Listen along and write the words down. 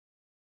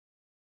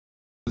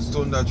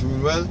stone that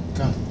rule well.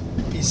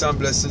 Peace and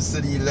blessings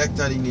to the elect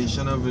of the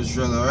nation of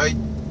Israel, alright?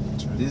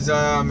 These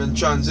are in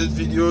transit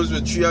videos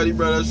with 3 of the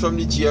brothers from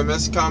the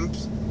GMS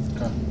camps.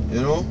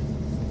 You know?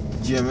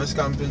 GMS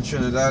camp in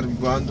Trinidad. We're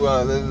going to do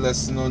a little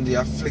lesson on the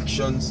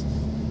afflictions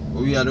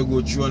we had to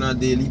go through on a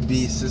daily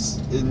basis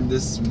in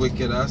this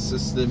wicked ass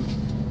system.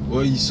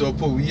 Or you saw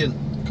we in.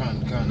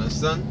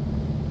 Understand?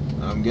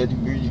 Get the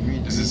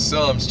read. This is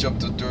Psalms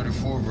chapter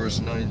 34 verse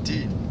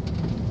 19.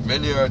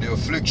 Many are the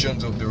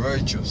afflictions of the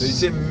righteous. So you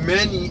say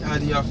many are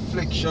the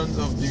afflictions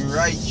of the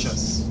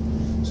righteous.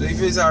 So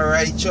if it's a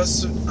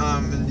righteous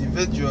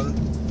individual,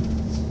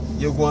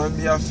 you're going to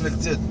be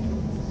afflicted.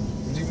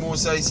 The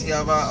most I see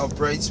have an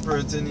upright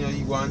spirit in you,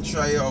 you go and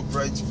try your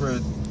upright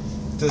spirit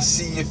to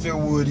see if you're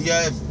worthy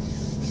of it,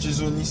 which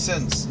is only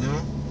sense, you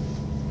know?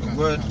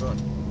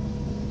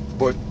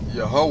 But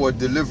Yahweh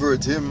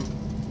delivered him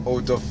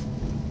out of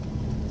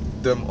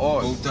them all.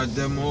 Out of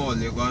them all.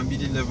 You're going to be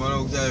delivered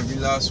out of every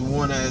last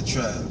one of your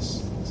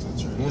trials.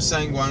 No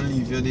sign going to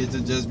leave you there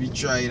to just be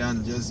tried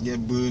and just get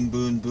burned,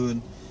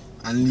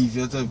 and leave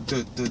you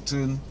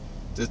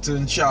to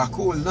turn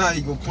charcoal. Now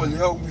you go pull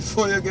you out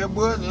before you get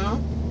burned, you know?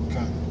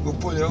 Go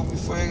pull you out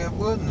before you get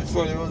burned.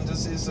 Before you want to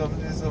say something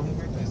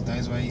great.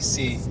 That's why he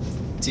say,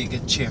 take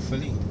it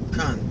cheerfully.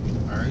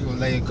 Alright,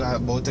 like you're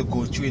about to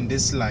go through in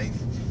this life,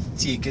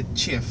 take it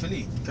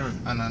cheerfully.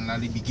 And at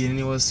the beginning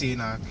he was saying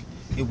that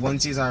if one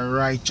is a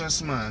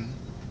righteous man,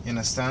 you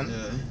understand?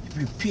 Yeah.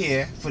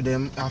 Prepare for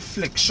them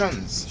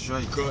afflictions. That's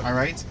right.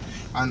 Alright?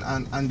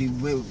 And the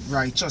way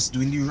righteous,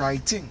 doing the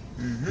right thing.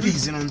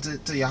 Pleasing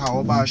unto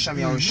Yahweh Ba'asham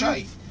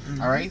Yahushai.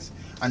 Alright?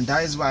 And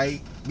that is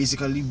why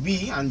basically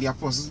we and the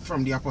apostles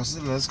from the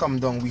apostles let us come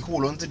down, we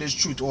hold on to this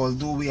truth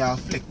although we are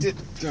afflicted.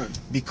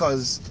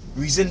 Because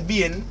reason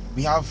being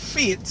we have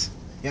faith,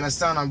 you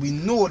understand, and we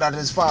know that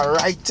it's for a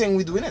right thing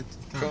we're doing it.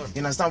 You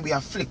understand? We are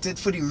afflicted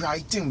for the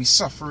right thing, we're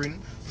suffering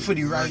for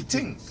the right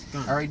thing.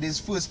 Alright, this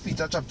is 1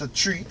 Peter chapter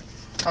 3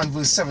 and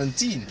verse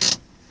 17.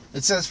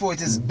 It says, for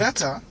it is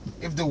better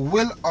if the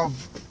will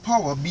of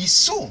power be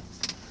so,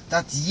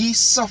 that ye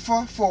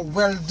suffer for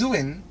well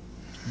doing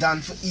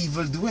than for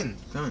evil doing.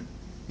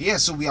 Yeah,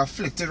 so we are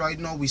afflicted right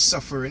now, we're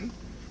suffering,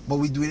 but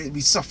we're doing it,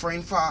 we're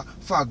suffering for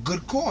a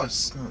good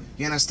cause.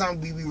 You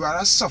understand? We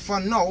rather suffer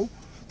now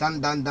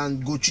than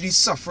go through the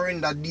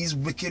suffering that these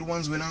wicked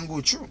ones will not go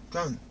through.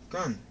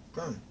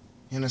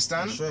 You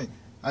understand? That's right.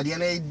 At the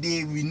end of the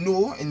day, we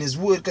know in his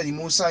word, because the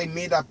Most High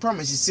made that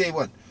promise, he say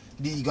what?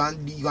 He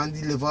going to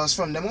deliver us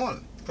from them all.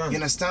 You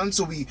understand?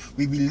 So we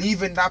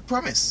believe in that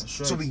promise.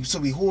 Right. So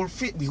we hold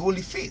faith, we hold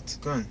the faith.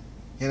 You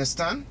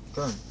understand?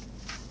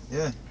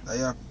 Yeah, I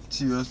have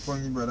serious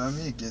point you brother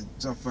make. It's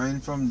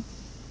suffering from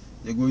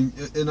you're going,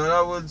 in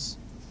other words,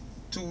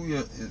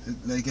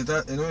 it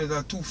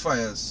are two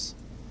fires.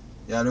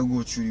 You have to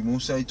go through. The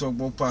Most High talk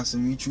about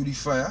passing me through the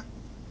fire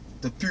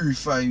to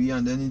purify me,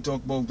 and then he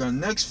talk about the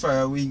next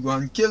fire where he go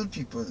and kill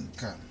people.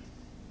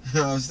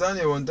 You understand?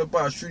 You want to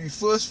pass through the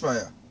first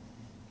fire,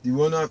 the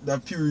one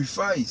that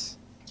purifies,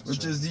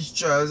 which is these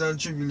trials and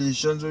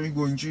tribulations that we're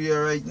going through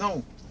here right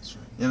now.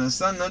 You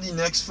understand? Not the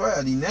next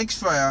fire. The next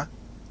fire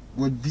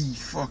would be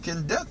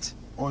fucking death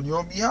on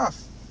your behalf.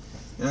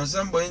 You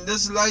understand? But in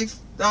this life,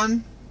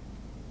 then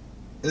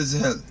is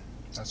hell.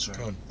 That's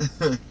right.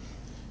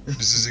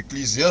 This is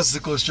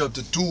Ecclesiasticus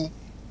chapter 2,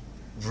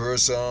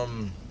 verse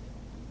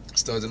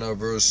starting at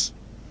verse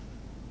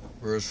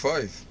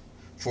 5.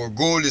 For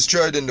gold is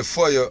tried in the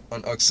fire,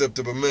 and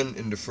acceptable men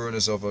in the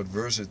furnace of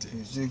adversity.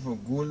 You see, for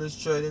gold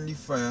is tried in the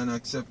fire, and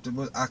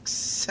acceptable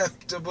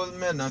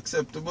men.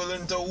 Acceptable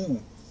into who?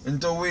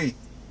 Into way?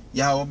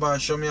 Yahweh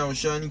Ba'asham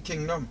Yahushai in the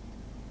kingdom.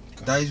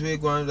 That is where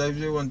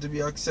you want to be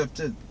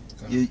accepted.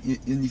 You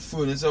in the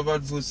furnace of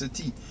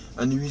adversity.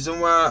 And the reason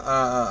why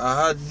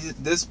I had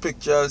this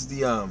picture as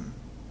in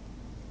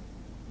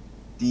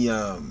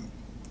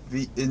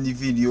the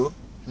video,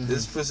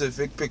 this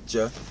specific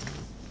picture,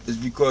 is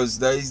because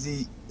that is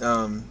the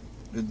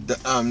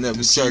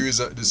series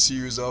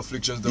of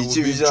afflictions that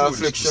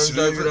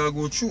we will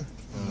go through.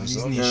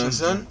 These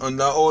nations,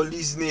 under all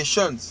these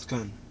nations.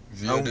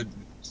 Via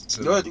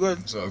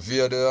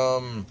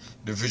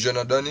the vision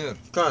of Daniel.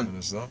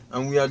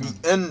 And we are the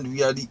end,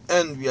 we are the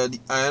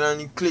iron and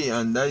the clay,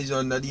 and that is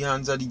under the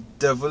hands of the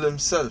devil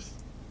himself.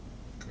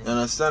 You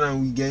understand?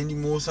 And we gain the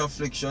most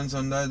afflictions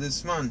under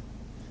this man.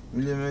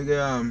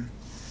 William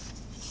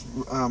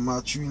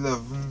Matthew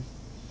 11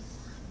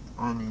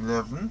 and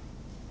 11.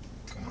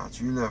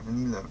 Matthew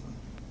 11.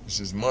 This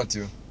is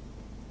Matthew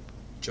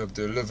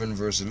chapter 11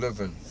 verse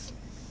 11.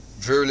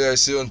 Verily I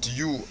say unto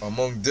you,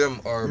 among them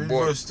are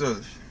born. Verse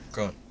 12.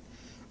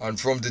 And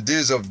from the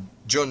days of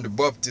John the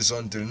Baptist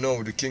until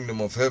now, the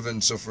kingdom of heaven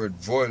suffered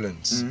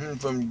violence.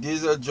 From the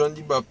days of John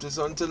the Baptist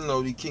until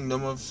now, the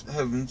kingdom of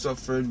heaven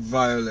suffered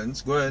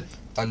violence. Go ahead.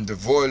 And the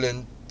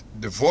violent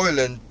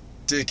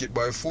take it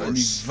by force. And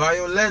the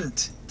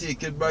violent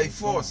take it by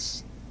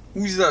force.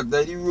 Who is that?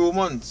 That the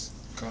Romans.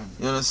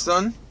 You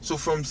understand? So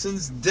from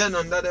since then,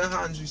 under their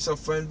hands, we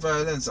suffering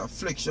violence,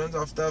 afflictions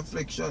after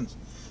afflictions.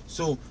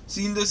 So,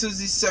 seeing this is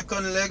the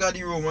second leg of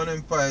the Roman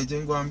Empire, it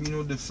ain't gonna be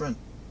no different.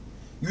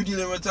 You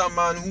dealing with a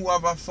man who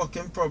have a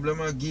fucking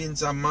problem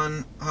against a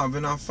man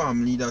having a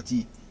family that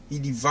he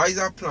devised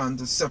a plan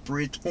to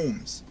separate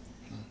homes.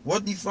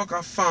 What the fuck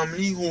a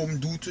family home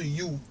do to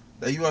you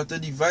that you have to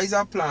devise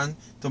a plan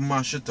to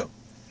mash it up?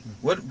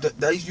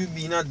 That is you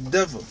being a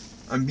devil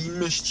and being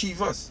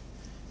mischievous.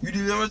 You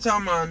dealing with a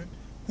man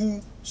who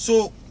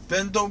so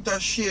bent out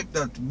of shape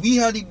that we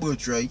had the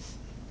birthright,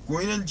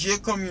 going in jail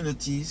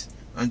communities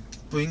and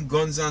putting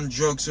guns and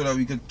drugs so that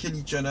we could kill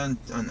each other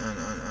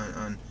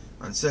and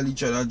sell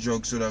each other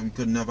drugs so that we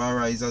could never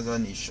rise as a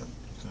nation.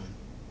 Okay.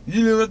 You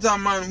dealing with a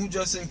man who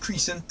just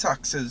increasing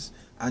taxes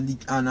and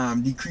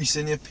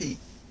decreasing your pay.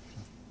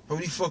 How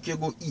the fuck you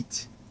go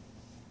eat?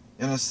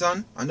 You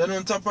understand? And then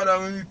on top of that,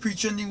 when we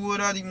preaching the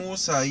word of the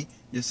Most High,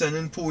 you're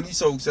sending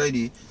police outside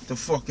there to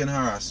fucking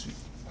harass me.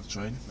 That's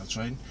right, that's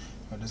right.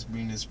 I'll just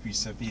bring this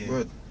precept here.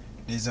 Good.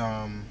 There's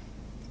let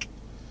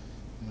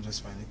me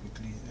just find it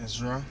quickly.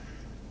 Ezra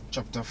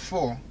chapter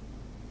 4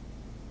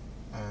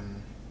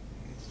 and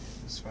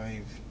verse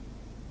 5.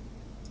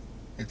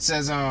 It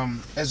says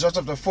Ezra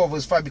chapter 4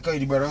 verse 5, because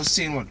the brother was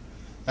saying what?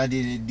 That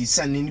they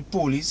sending the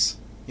police,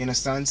 you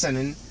understand,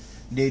 sending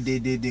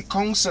the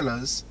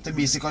counselors to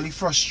basically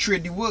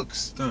frustrate the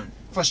works.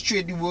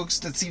 Frustrate the works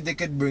to see if they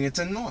could bring it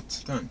to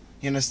naught.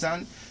 You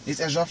understand? It's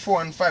Ezra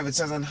 4 and 5. It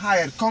says, and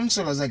hired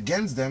counselors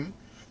against them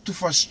to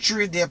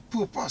frustrate their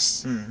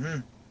purpose.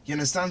 You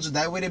understand? So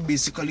that's what they're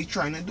basically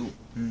trying to do.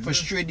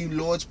 Frustrate the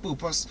Lord's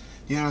purpose.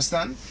 You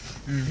understand?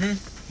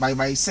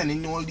 By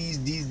sending all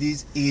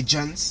these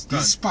agents,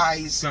 these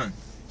spies.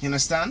 You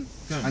understand?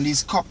 And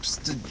these cops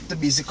to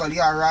basically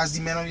harass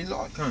the men of the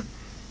Lord.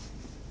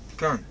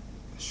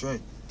 That's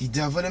right. The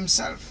devil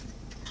himself.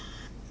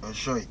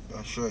 That's right.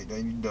 That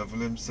the devil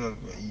himself,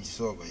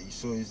 Esau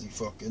is the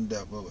fucking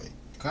devil,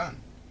 right?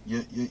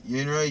 You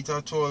ain't right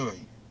at all,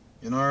 right?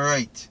 You're not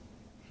right.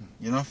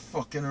 You're not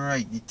fucking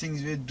right. The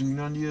things we're doing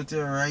on the earth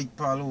are right,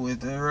 Paulo.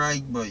 It's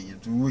right, boy.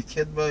 It's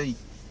wicked, boy.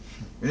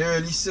 When you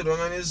really sit down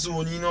and you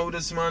zone in out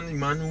this man, the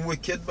man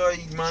wicked, boy.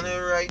 The man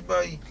ain't right,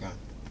 boy.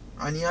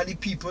 And he had the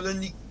people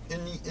in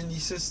the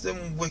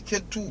system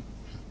wicked too.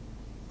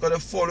 Because they're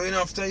following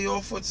after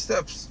your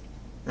footsteps.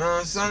 You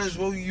understand? It's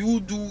what you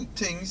do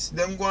things,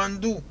 them go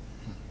and do.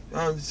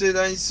 Say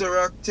that in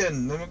Sirach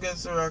 10. Let me get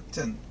Sirach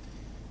 10.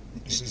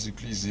 This is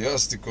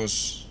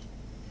Ecclesiasticus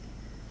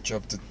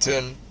chapter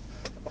 10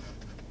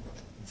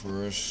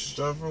 verse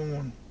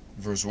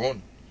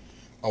 1.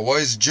 A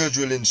wise judge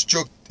will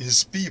instruct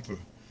his people,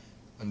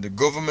 and the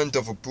government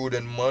of a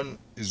prudent man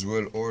is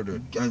well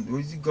ordered. And what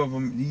is the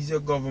government? These are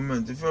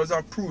government. If it was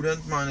a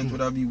prudent man, it would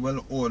have been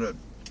well ordered.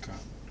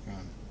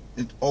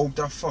 It's out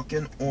of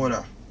fucking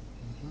order.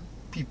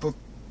 People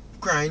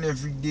crying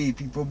every day,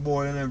 people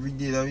boiling every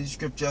day. That is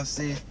scripture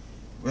say,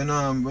 when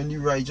the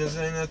righteous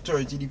are in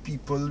authority, the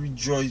people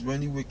rejoice.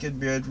 When the wicked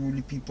bear rule,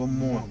 the people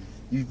mourn.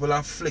 The people are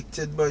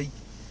afflicted by.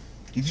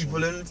 The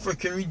people in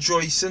freaking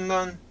rejoicing,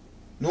 man.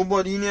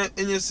 Nobody in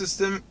your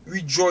system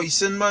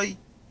rejoicing, by,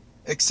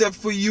 except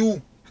for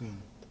you.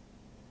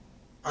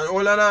 And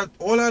all of that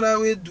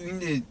we're doing,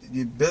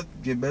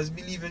 they best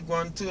believe it go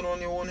and turn on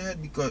your own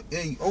head, because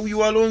hey, oh,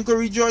 you alone can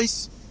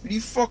rejoice? The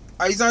fuck?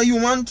 Is a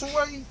human too,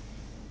 why?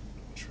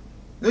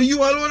 No, you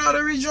alone are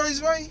to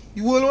rejoice, why?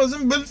 The world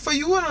wasn't built for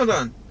you,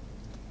 another.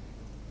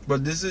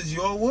 But this is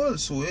your world,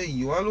 so hey,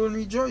 you alone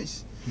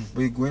rejoice.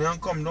 But you're going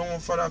and come down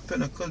for that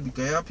pinnacle,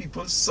 because you have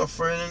people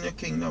suffering in your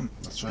kingdom.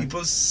 That's right.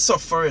 People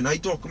suffering. I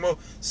talk about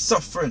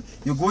suffering.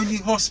 You go in the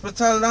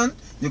hospital, land,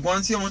 you go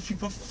and see how much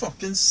people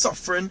fucking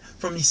suffering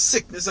from the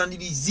sickness and the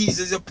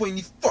diseases you put in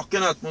the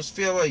fucking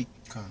atmosphere, why?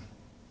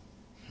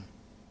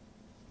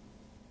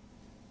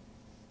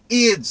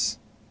 AIDS,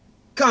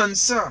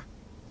 cancer,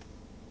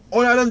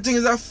 all of them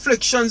things are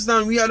afflictions,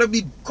 now we had to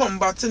be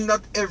combating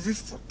that every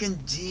fucking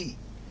day.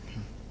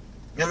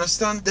 You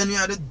understand? Then you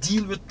had to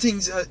deal with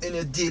things in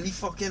your daily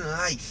fucking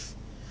life.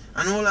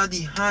 And all of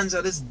the hands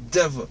of this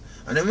devil.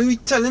 And then when we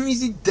tell him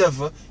he's the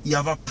devil, he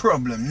have a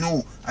problem.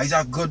 No, he's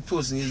a good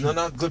person. He's not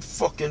a good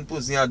fucking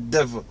person. He's a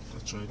devil.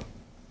 That's right.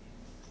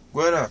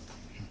 Go ahead.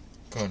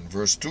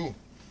 Verse 2.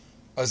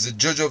 As the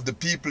judge of the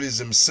people is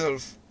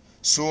himself,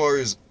 so are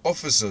his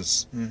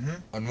officers.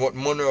 And what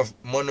manner of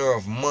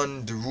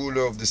man the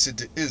ruler of the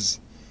city is,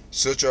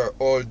 such are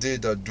all they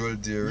that dwell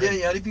therein.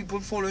 Yeah, the people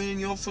following in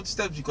your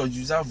footsteps, because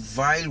you're a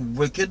vile,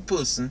 wicked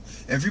person.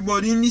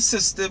 Everybody in the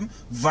system,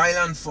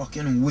 vile and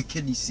fucking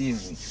wicked the same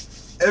way.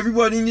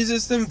 Everybody in the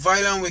system,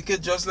 vile and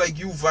wicked, just like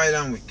you,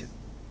 vile and wicked.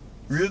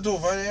 Read it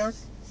over there.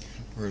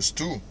 Verse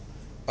 2.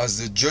 As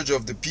the judge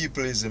of the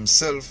people is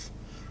himself,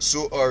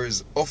 so are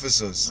his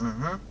officers.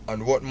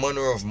 And what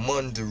manner of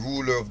man the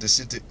ruler of the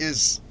city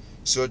is,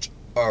 such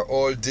are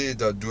all they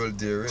that dwell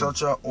therein.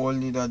 Such are all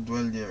they that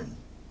dwell therein.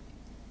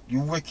 You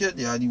wicked,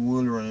 yeah, the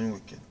world running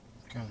wicked.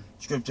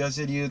 Scripture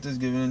said the earth is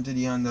given into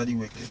the hand of the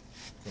wicked.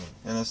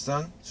 You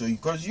understand? So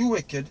because you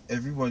wicked,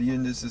 everybody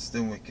in the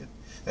system wicked.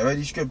 That's why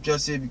the scripture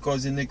say,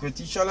 because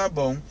iniquity shall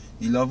abound,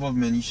 the love of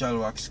many shall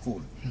wax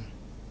cold.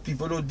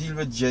 people don't deal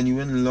with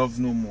genuine love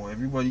no more.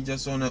 Everybody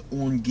just on their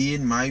own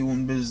gain, my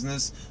own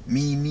business,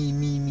 me,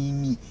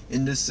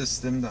 in the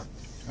system that.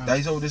 That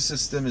is how the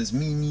system is.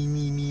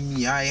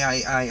 Me,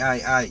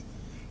 I.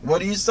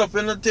 What do you stop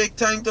in and take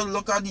time to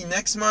look at the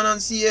next man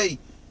and see, hey,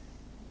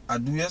 I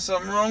do you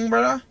something wrong,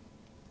 brother?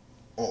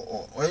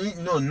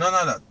 No, none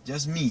of that.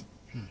 Just me.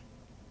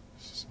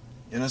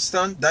 You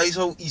understand? That is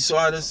how Esau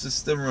had the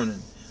system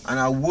running. And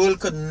our world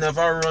could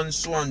never run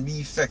so and be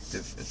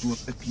effective.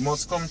 It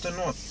must come to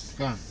naught.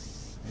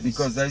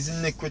 Because that is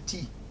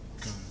iniquity.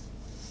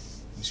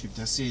 The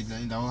scripture said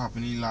that will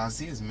happen in the last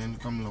days. Men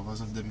become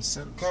lovers of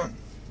themselves.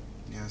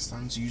 You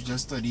understand? So you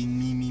just study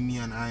me,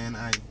 and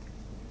I.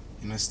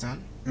 You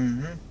understand?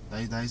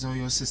 That is how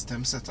your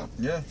system set up.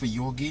 Yeah. For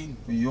your gain.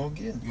 For your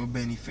gain. Your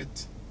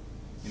benefit.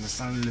 You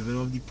understand? Living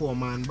off the poor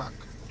man back.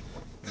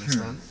 You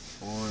understand?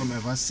 From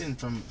ever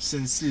since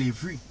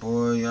slavery.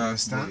 Boy, you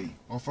understand?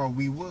 Or for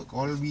we work,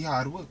 all we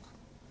hard work.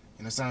 You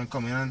understand?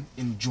 Come in and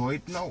enjoy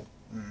it now.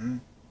 You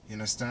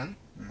understand?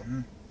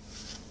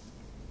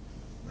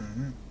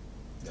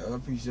 Yeah, I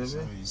appreciate so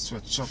it. These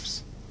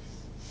sweatshops.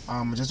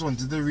 I just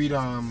wanted to read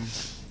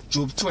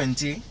Job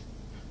 20.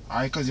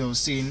 Alright, because you were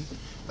saying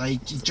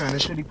like he trying to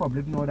show the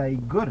public know that he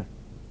good.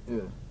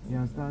 Yeah. You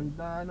understand?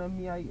 That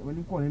when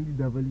you call him the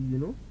devil, you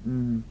know?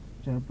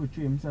 Trying to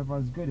portray himself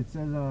as good. It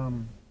says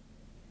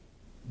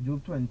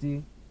Job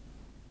 20.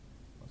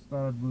 I'll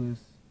start at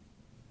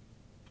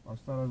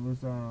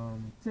verse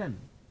 10. It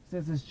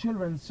says his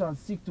children shall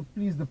seek to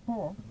please the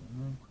poor,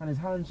 and his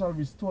hand shall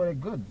restore their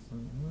goods.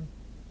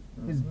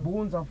 His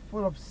bones are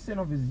full of sin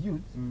of his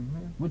youth,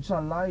 which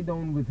shall lie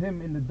down with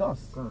him in the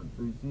dust. So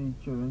you see,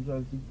 children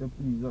shall seek to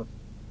please us.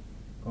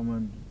 Come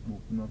and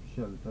open up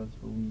shelters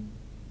for we,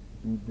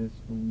 do this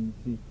for we.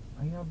 Say,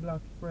 I have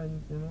black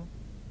friends, you know.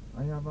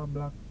 I have a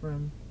black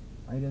friend.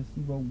 I just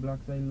see about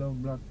blacks, I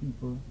love black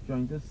people.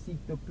 Trying to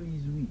seek to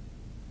please we.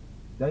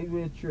 That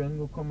way children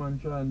will come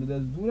and try and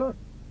just do that.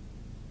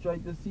 Try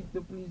to seek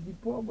to please the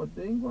poor, but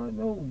they ain't going,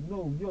 no,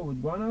 yo,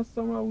 go on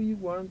somewhere we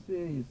go and say,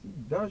 you see,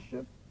 that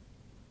shit.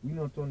 We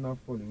not on that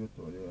folly with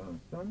all, you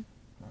understand?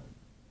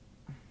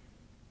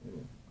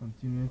 Yeah.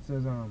 Continue, it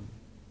says,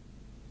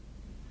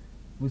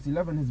 verse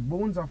 11, his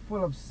bones are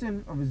full of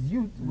sin of his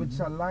youth, which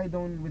shall lie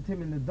down with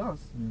him in the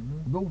dust.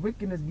 Though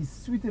wickedness be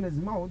sweet in his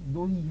mouth,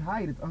 though he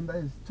hide it under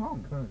his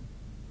tongue. Can't.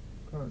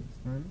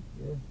 Understand?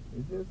 Yeah.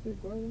 It's just a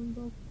quiet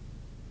dog.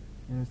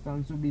 You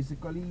understand? So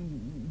basically,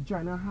 he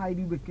trying to hide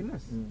the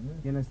wickedness.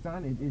 You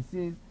understand? It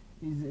says,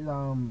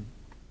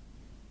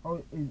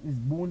 his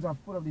bones are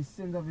full of the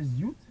sins of his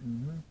youth.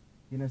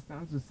 You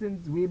understand? So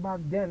since way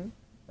back then,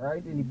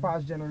 right, in the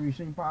past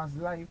generation, past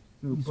life,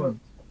 you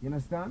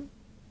understand?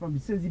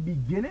 Since the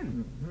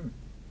beginning,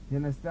 you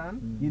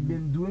understand? He'd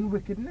been doing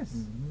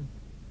wickedness.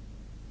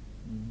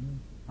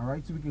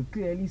 Alright, so we can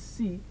clearly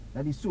see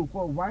that the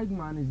so-called white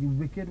man is the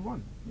wicked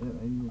one.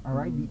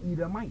 Alright, the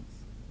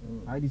Edomites.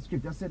 Alright, the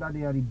scripture said that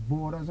they are the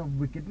borders of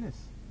wickedness.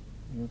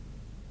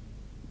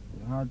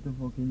 It's hard to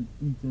fucking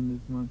eat in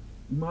this, man.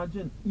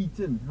 Imagine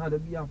eating had to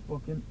be a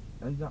fucking,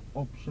 that's an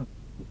option.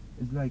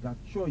 It's like a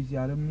choice you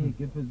had to make.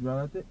 If it's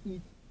rather to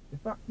eat,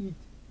 if I eat,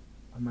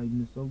 I might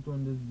miss out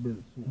on this bill.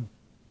 So,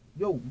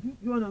 yo,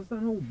 you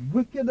understand how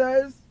wicked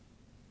that is?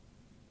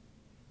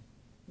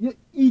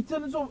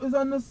 Eating is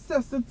a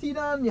necessity,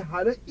 and you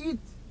had to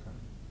eat.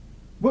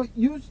 But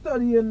you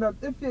studying that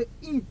if you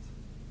eat,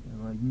 you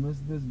might miss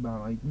this bill,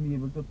 I might be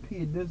able to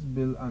pay this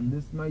bill, and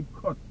this might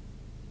cut.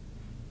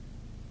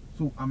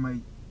 So I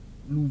might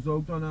lose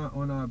out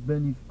on a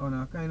benefit, on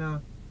a kind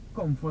of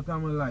comfort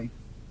of my life.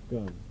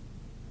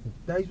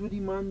 That is what the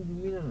man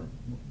doing.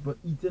 But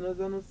eating is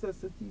a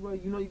necessity, boy.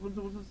 You're not even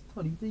supposed to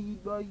study to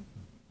eat, boy.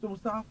 You're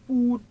supposed to have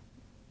food.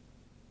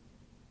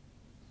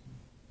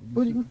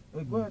 But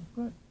go ahead.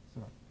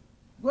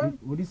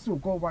 What the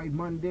so-called white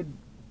man did,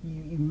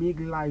 he make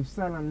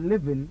lifestyle and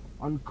living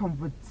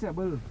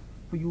uncomfortable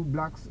for you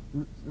blacks,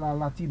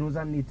 Latinos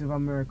and Native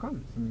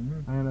Americans.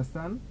 I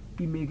understand?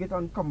 He make it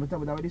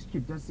uncomfortable. That's what the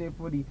scripture say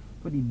for the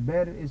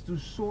bed is too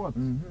short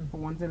for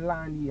one to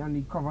land and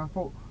the cover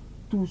for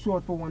too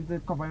short for one to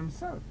cover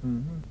himself.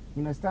 You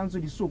understand? So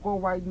the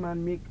so-called white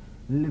man make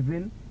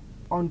living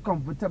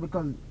uncomfortable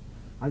because,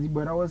 as the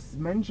brother was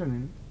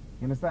mentioning,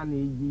 you understand,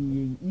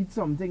 you eat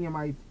something, you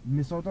might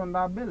miss out on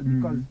that bill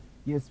because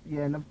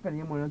you end up spending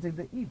your money on things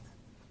to eat.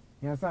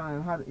 You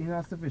understand? And you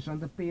have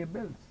sufficient to pay your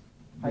bills.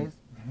 But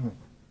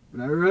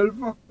I real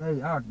fuck,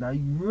 that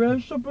you real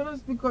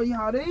shopping because you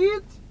had to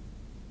eat.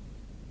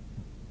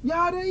 You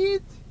had to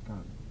eat.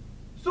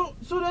 So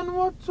then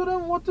what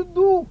to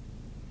do?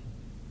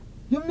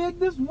 You make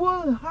this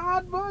world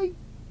hard, boy.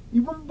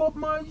 Even Bob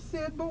Marley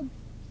said about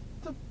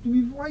to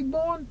be white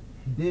born.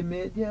 They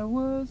made their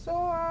world so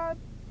hard.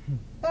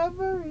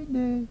 Every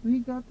day we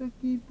got to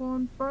keep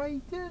on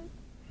fighting.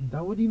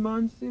 That what the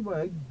man say,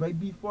 boy.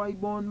 Before I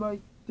born, boy,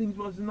 things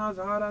wasn't as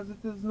hard as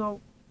it is now.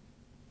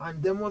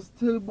 And them was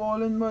still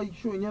balling, boy,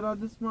 showing you that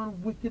this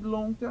man wicked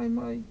long time,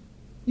 boy.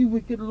 He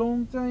wicked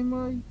long time,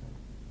 boy.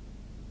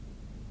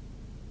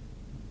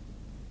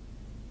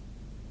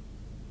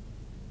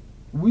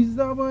 Who is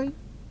that, boy?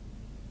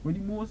 When the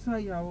Most High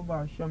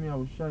Yahweh Shami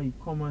Yahushai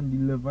come and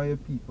deliver your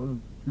people,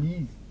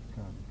 please.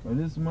 But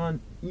this man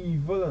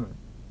evil,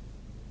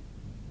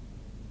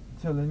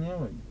 telling you,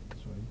 right?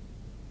 That's right.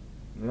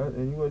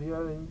 Yeah, anybody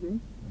have anything?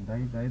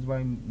 And that is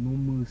why no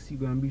mercy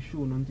gonna be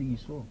shown unto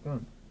Esau.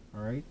 Can.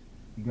 Alright?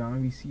 You're gonna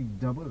receive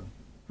double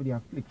for the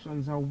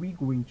afflictions that we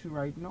going through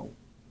right now.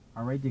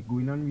 Alright, you're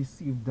going and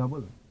receive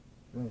double.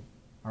 Right.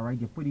 Alright,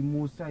 you put the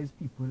most sized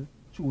people,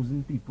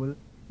 chosen people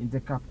into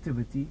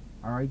captivity.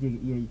 Alright,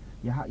 you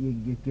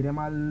give them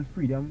all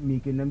freedom,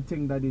 making them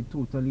think that they're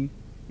totally,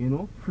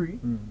 free,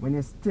 when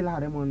you still have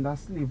them under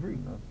slavery.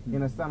 You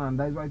understand? And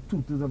that's why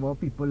 2/3 of our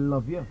people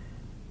love you.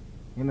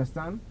 You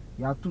understand?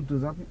 You have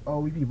 2/3 of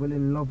our people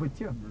in love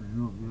with you.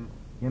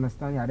 You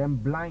understand? You have them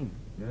blind.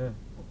 Yeah.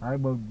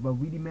 Alright, but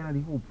we the men of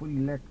the hopeful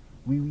elect,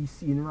 we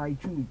seeing right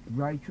through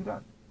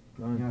that.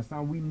 You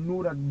understand? We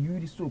know that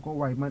you, the so-called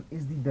white man,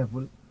 is the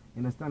devil. You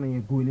understand? And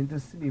you're going into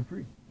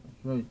slavery.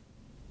 That's right.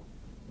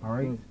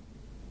 Alright?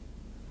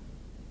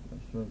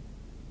 That's right.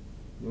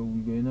 Yo,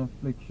 we going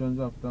afflictions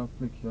after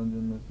afflictions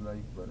in this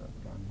life, brother.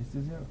 God, this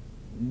is hell.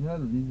 It's hell,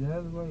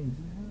 boy. This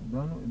is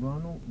hell.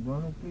 Don't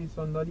no place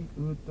under the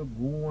earth to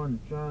go and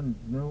chant.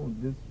 No,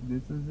 this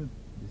is it.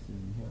 This is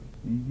the hell.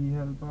 This is the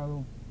hell,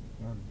 pal.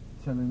 God.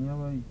 Telling you,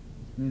 boy.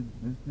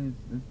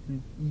 This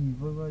place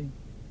evil, boy.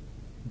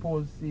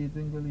 Paul said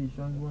in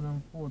Galatians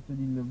 1:4 to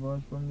deliver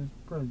us from this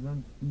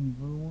present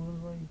evil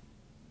world, boy.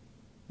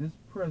 This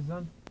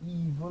present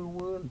evil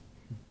world.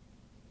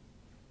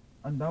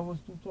 And that was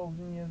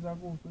 2,000 years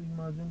ago, so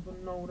imagine for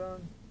now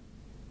then.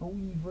 How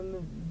evil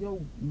is, yo,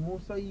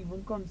 most are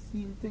even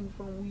conceal things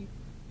from we,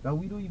 that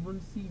we don't even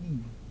see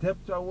the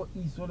depth of what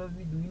Esau does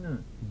be doing now.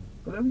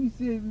 But let me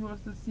say, if we was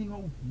to see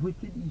how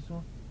wicked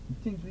Esau, the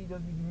things we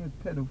just be doing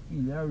with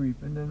pedophilia,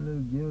 raping them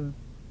little girls,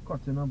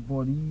 cutting up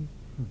bodies,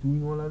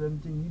 doing all of them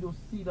things, we don't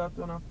see that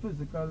on a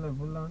physical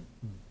level, and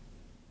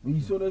but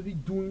Esau does be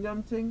doing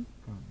them things.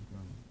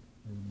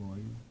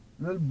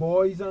 Little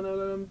boys and all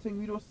of them things,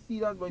 we don't see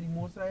that, but the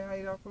most I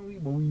hide that from we,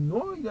 but we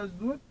know he does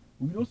do it,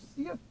 we don't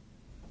see it.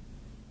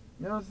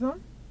 You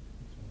understand?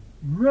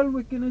 Real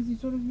wickedness he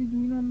sort of be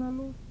doing on that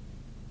law.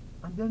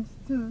 And then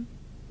still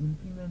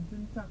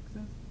implementing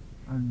taxes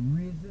and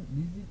raising,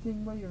 this is the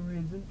thing where you're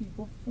raising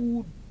people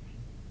food,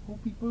 how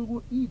people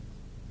go eat.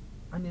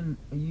 And then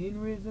you ain't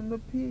raising the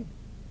pay,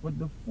 but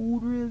the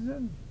food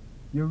raising.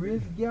 You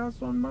raise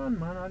gas on man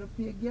had to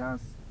pay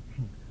gas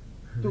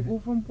to go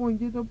from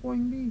point A to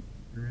point B.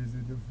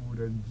 Raising the food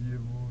and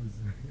GMOs.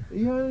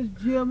 Yeah,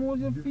 it's GMOs,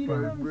 you're feeding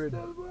Defiled them bread.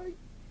 still, boy.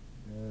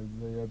 Yeah,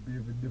 so you pay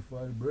for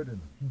defiled bread.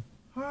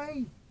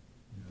 High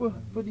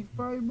for the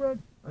fried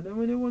bread. And then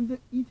when they want to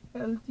eat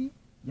healthy,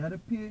 you have to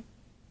pay,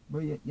 but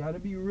you have to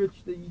be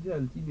rich to eat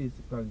healthy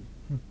basically.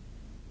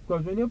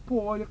 Because when you're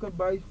poor, you can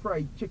buy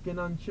fried chicken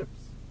and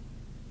chips.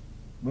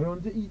 But you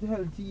want to eat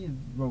healthy is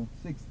about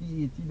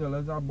 $60,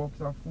 $80 a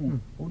box of food.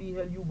 How the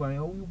hell you buying?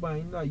 How you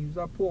buying that?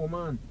 You're a poor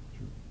man.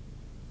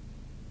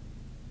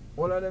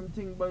 All of them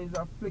things by is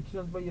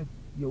afflictions, but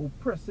you're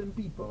oppressing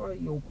people,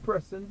 right? You're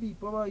oppressing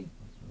people, right?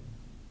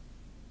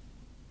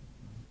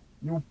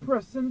 You're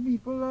oppressing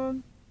people,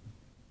 man.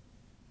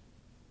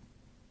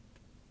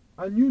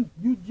 And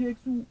you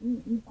Jakes who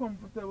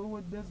comfortable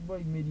with this,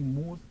 boy, may the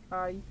Most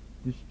High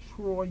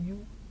destroy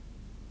you.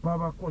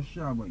 Baba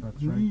Kosha, boy. That's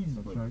Please,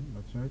 right. boy.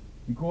 That's right.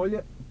 You call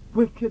you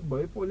wicked,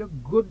 boy. You call you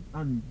good,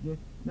 and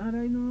now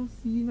I know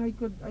seeing I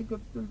could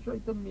still try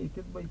to make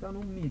it, but I'm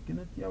not making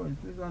it here.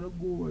 It's just gotta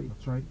go, boy.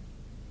 That's right.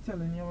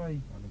 Telling you,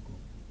 boy.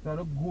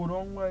 Gotta go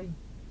wrong, boy.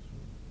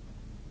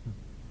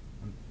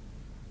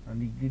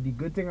 And the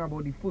good thing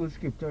about the full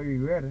scripture we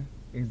read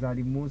is that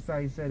the Most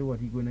High said what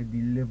He's gonna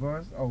deliver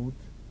us out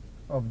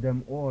of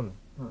them all.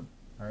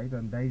 Alright,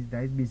 and that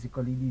is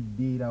basically the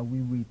day that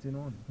we're waiting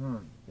on.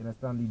 You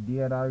understand? The day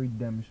of that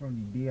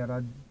redemption, the day of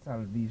that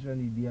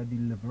salvation, the day of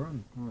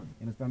deliverance. You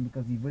understand?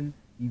 Because even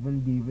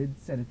David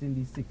said it in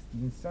the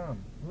 16th Psalm.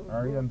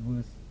 Alright,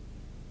 and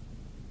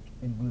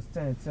in verse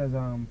 10 it says,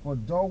 for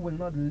thou will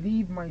not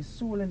leave my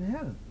soul in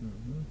hell.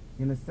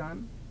 You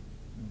understand?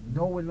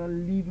 Thou will not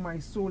leave my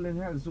soul in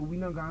hell. So we're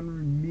not going to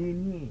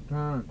remain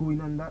here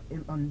going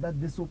under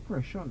this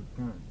oppression.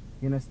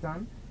 You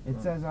understand? It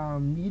says,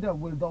 neither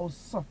will thou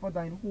suffer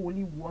thine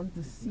holy one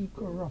to see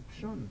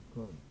corruption.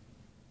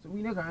 So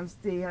we're not going to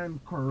stay here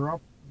and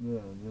corrupt. Yeah,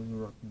 just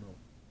rock now.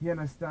 You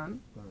understand?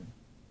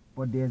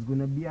 But there's going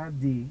to be a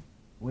day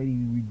where the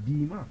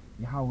Redeemer,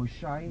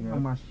 Yahushai,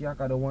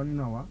 Hamashiach, the one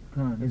now,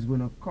 is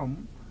going to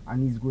come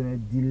and he's going to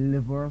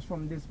deliver us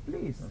from this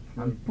place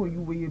and put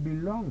you where you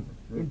belong,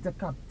 into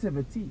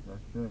captivity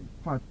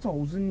for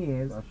 1,000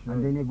 years,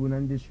 and then you're going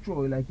to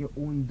destroy like your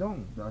own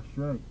dung. That's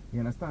right. You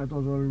understand? It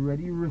was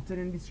already written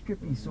in the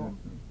script, Esau.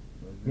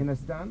 You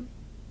understand?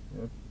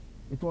 Yep.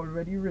 It's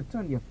already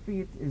written. Your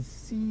fate is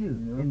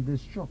sealed in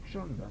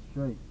destruction. That's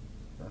right.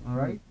 That's all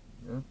right?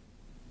 Yep.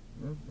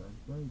 Yep,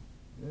 that's right.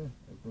 Yeah,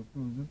 I could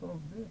close it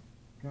off there.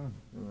 God.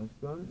 You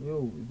understand?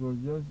 Yo, it's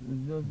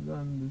just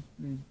this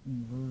place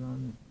evil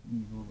and it's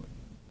evil.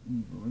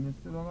 Evil. When you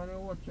sit down and you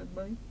watch it,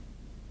 boy,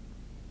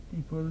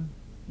 people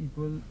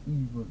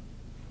evil.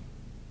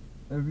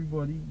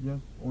 Everybody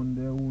just on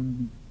their own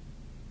beat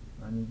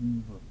and it's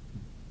evil.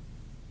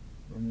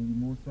 When the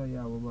most I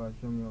have about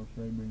show me how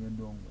shall I bring it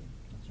down, man.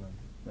 That's right.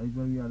 That is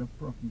why we are the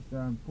prophets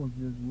and push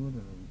this word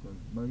on it, because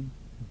by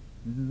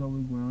this is how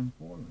we're going to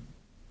fall.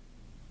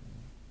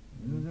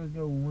 This is just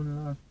get one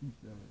last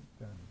piece of it.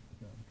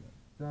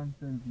 Psalm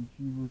 73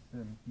 verse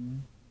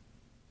 17.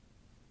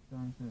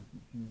 Psalm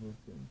 73 verse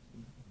 17.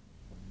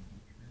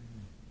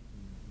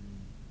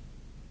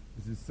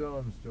 This is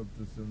Psalms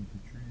chapter 73,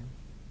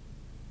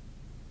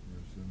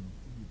 verse 17.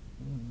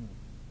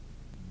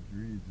 It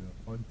reads,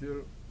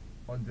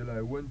 until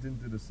I went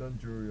into the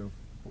sanctuary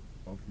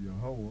of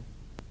Yahweh,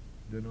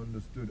 then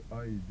understood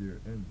I their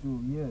end.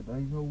 So yeah, that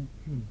is how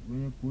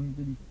when you're going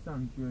to the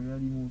sanctuary of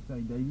the Most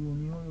High, that is the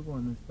only how you can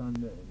understand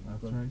that.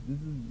 That's Because right.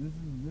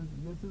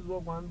 This is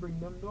what can bring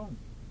them down.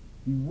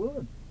 The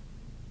word.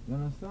 You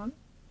understand?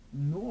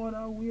 No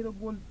other way the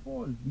gold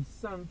fall. The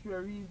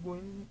sanctuary is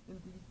going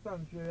into the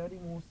sanctuary of the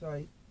Most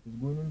High. It's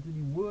going into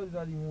the words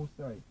of the Most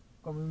High.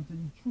 Coming into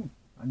the truth.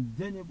 And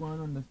then you're going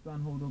to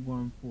understand how they're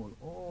going to fall.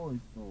 Oh,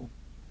 it's so.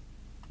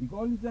 Because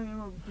all the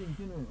time I'm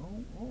thinking,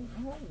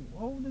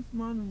 how this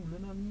man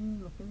ruling and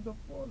he looking to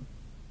fall?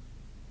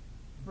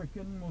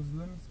 Freaking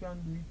Muslims can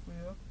do it for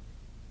you.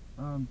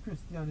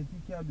 Christianity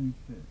can't do it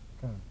for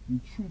you. The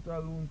truth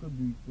alone could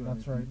do it for you.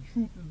 That's right. The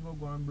truth is what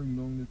going to bring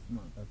down this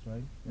man. That's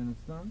right. You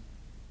understand?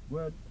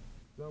 But,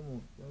 come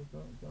on.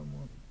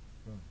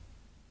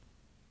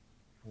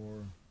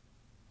 For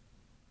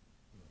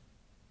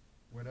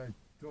when I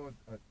thought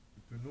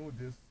to know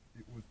this,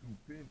 it was too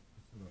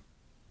painful.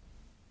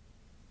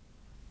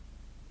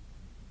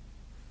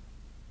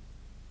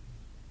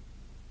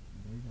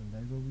 And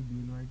that's what we're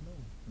doing right now.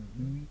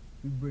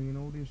 We're bringing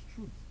all this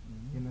truth.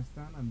 You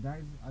understand? And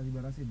that's, as you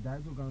better say,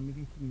 that's what gonna make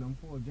a kingdom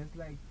fall. Just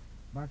like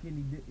back in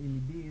the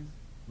days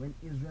when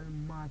Israel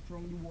marched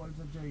around the walls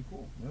of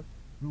Jericho,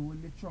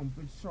 blowing the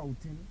trumpet,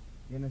 shouting.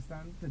 You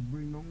understand? To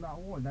bring down that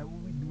wall. That's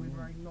what we're doing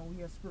right now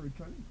here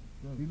spiritually.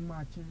 We're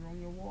marching around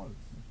your walls.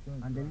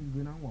 And then it's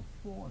going to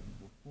fall.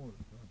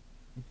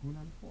 It's going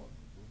to fall.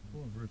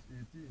 Verse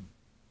 18.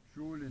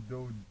 Surely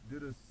thou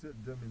didst set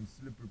them in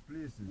slippery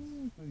places.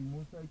 So you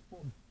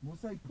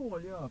most like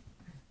Paul, yeah.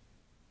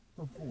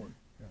 To fall.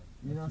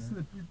 In a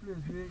slippery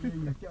place where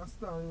you can't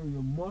stand,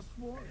 you must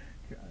fall.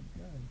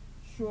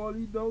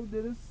 Surely thou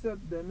didst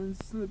set them in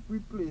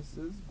slippery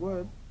places. Go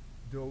ahead.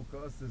 Thou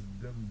castest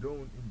them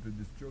down into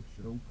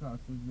destruction. Thou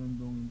castest them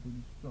down into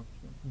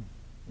destruction.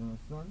 You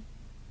understand?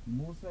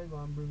 Most I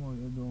gonna bring all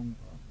your down.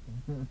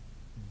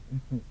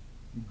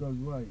 Because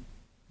why?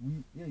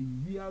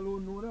 We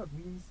alone know that.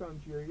 We in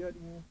sanctuary are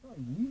the Most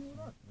High. We know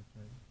that. That's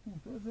right. Who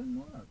doesn't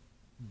know that?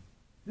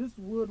 This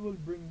word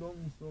will bring down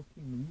this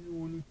kingdom. He's the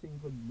only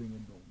thing could bring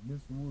it down.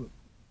 This word.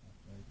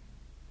 That's right.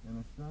 You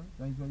understand?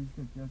 That's why the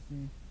scripture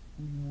say,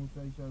 who the Most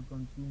High shall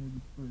consume with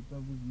the spirit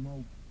of his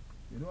mouth.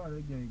 You know what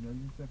again,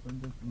 that's in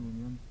 2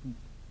 Thessalonians 2.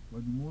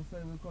 But the Most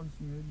High will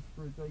consume with the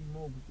spirit of his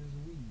mouth, which is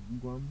weak.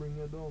 He's going to bring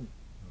you down.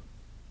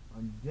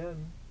 And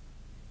then,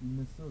 the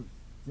missiles.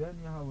 Then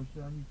you have a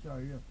shiny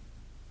chariot.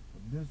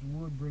 But this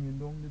word bringing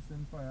down this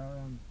empire,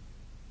 and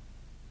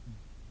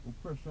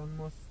oppression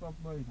must stop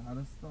by it. Had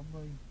to stop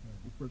by it.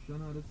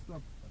 Oppression had to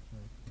stop. That's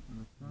right.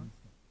 Understand?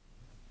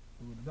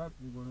 So with that,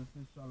 we're going to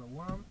say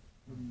shalom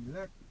to the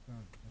elect.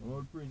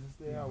 All praises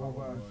to Yahweh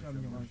Hashem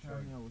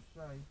Yahushai.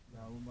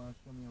 Yahweh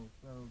Hashem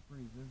Yahushai, all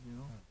praises, you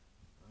know.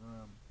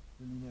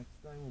 Till the next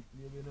time,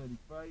 hopefully we'll be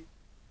edified.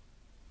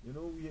 You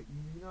know, we're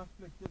not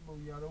afflicted, but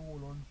we have to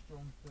hold on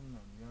strong still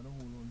now. We have to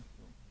hold on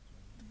strong.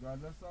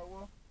 Regardless of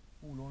what,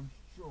 hold on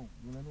strong.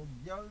 Don't let no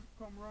girl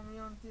come around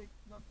here and take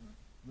nothing.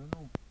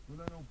 Don't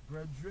let no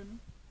brethren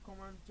come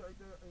and try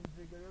to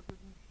integrate you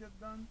and shit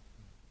done.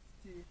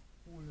 Stay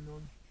holding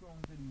on strong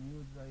to the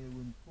words that you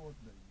were taught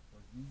by you.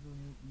 Because he's the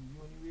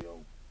only way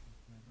out.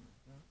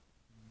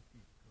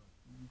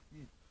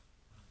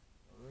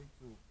 Alright,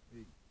 so,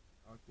 hey,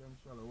 Akem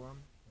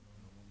Shalom.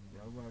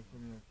 Yahweh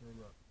Hashem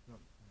Yahweh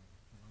Shalom.